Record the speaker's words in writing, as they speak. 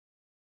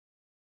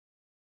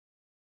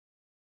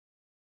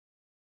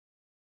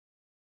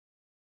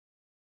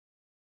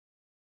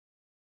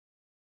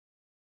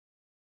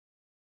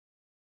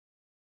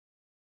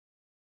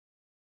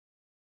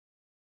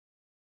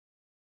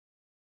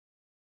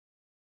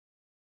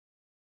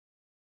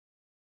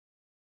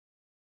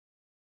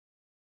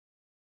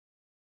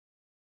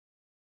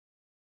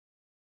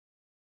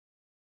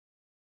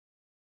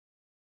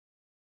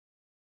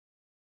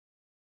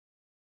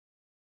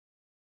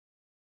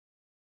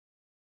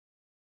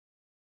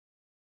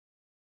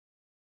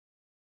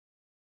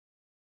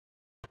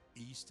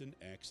Easton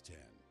X10,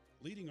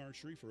 leading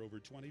archery for over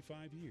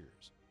 25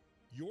 years.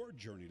 Your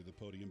journey to the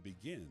podium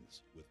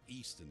begins with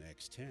Easton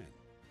X10.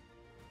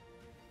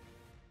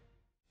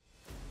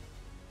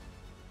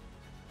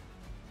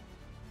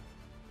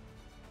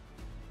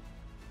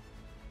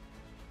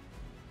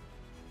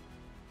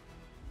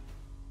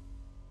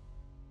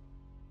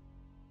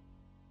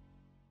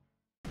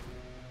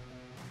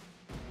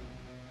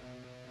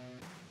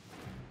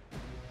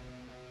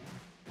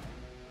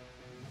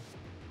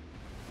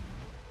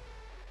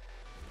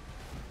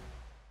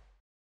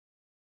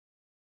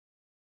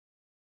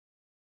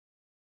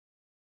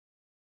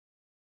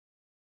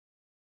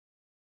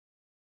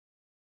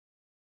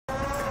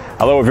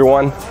 Hello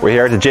everyone, we're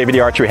here at the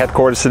JVD Archery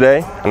headquarters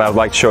today and I would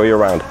like to show you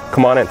around.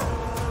 Come on in.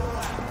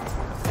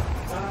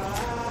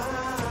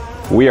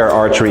 We are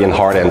archery in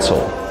heart and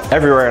soul.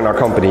 Everywhere in our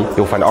company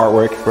you'll find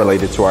artwork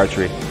related to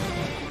archery.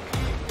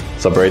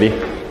 What's up, Brady?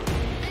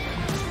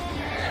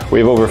 We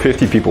have over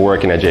 50 people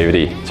working at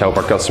JVD to help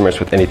our customers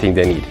with anything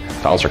they need,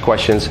 to answer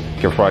questions,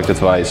 give product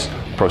advice,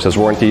 process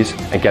warranties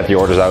and get the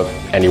orders out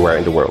anywhere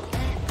in the world.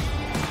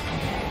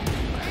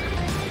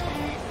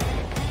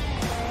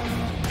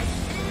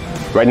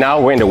 Right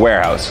now we're in the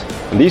warehouse,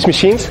 and these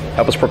machines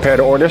help us prepare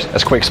the orders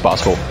as quick as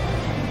possible.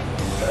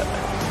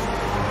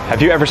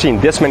 Have you ever seen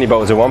this many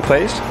bows in one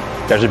place?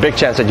 There's a big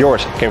chance that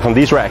yours came from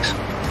these racks.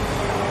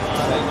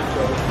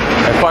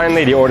 And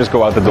finally the orders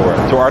go out the door,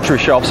 to archery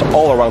shops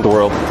all around the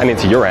world and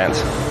into your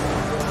hands.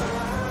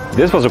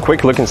 This was a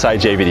quick look inside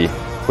JVD.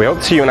 We hope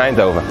to see you in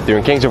Eindhoven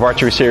during Kings of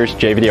Archery Series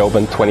JVD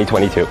Open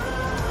 2022.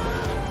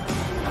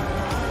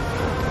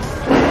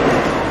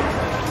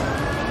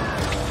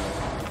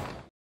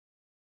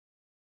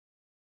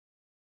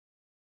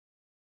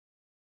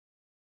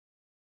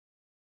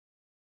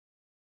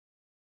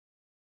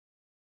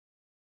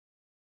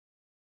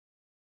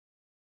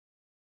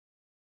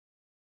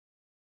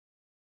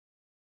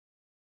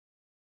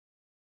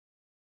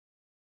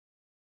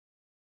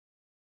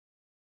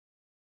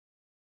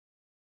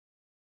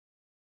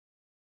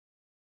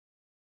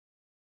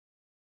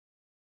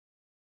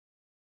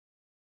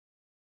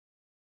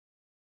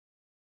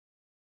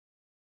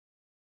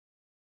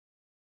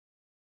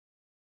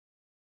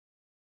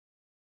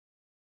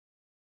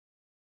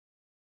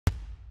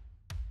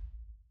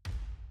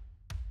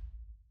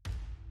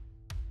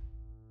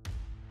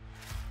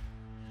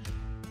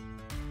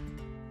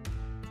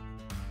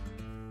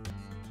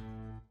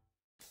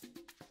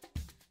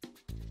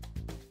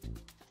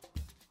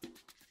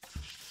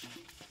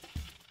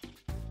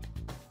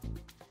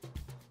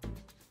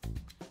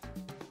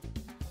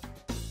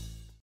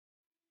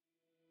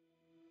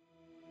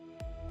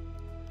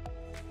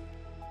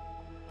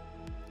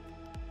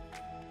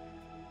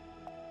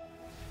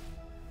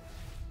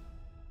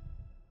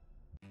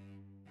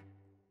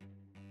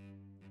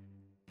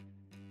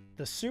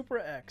 The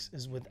Supra X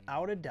is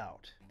without a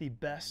doubt the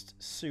best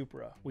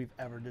Supra we've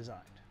ever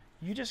designed.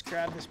 You just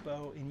grab this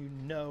bow and you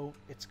know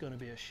it's going to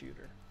be a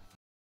shooter.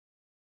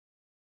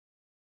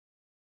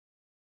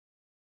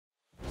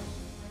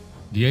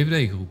 De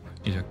JVD groep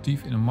is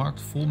actief in een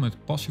markt vol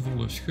met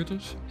passievolle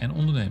schutters en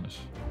ondernemers.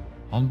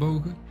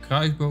 Handbogen,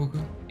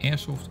 kruisbogen,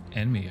 airsoft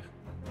en meer.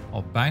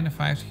 Al bijna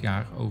 50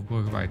 jaar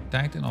overbruggen wij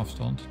tijd en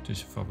afstand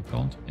tussen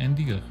fabrikant en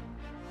dealer.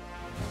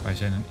 Wij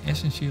zijn een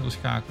essentiële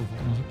schakel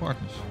voor onze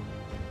partners.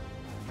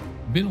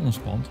 Binnen ons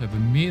pand hebben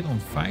we meer dan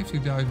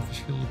 50.000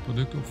 verschillende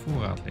producten op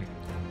voorraad liggen,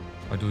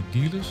 waardoor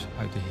dealers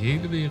uit de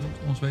hele wereld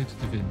ons weten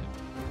te vinden.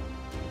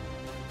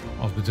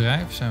 Als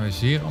bedrijf zijn wij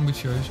zeer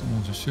ambitieus om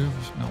onze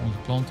service naar onze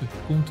klanten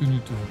continu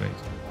te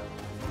verbeteren.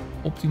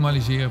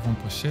 Optimaliseren van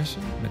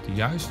processen met de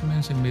juiste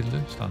mensen en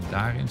middelen staan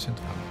daarin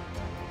centraal.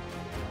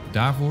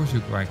 Daarvoor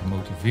zoeken wij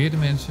gemotiveerde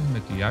mensen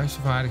met de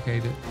juiste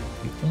vaardigheden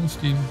die ons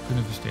team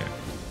kunnen versterken.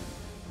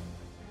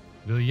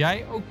 Wil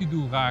jij ook je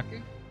doel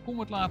raken? Kom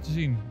het laten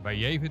zien bij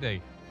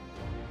JVD.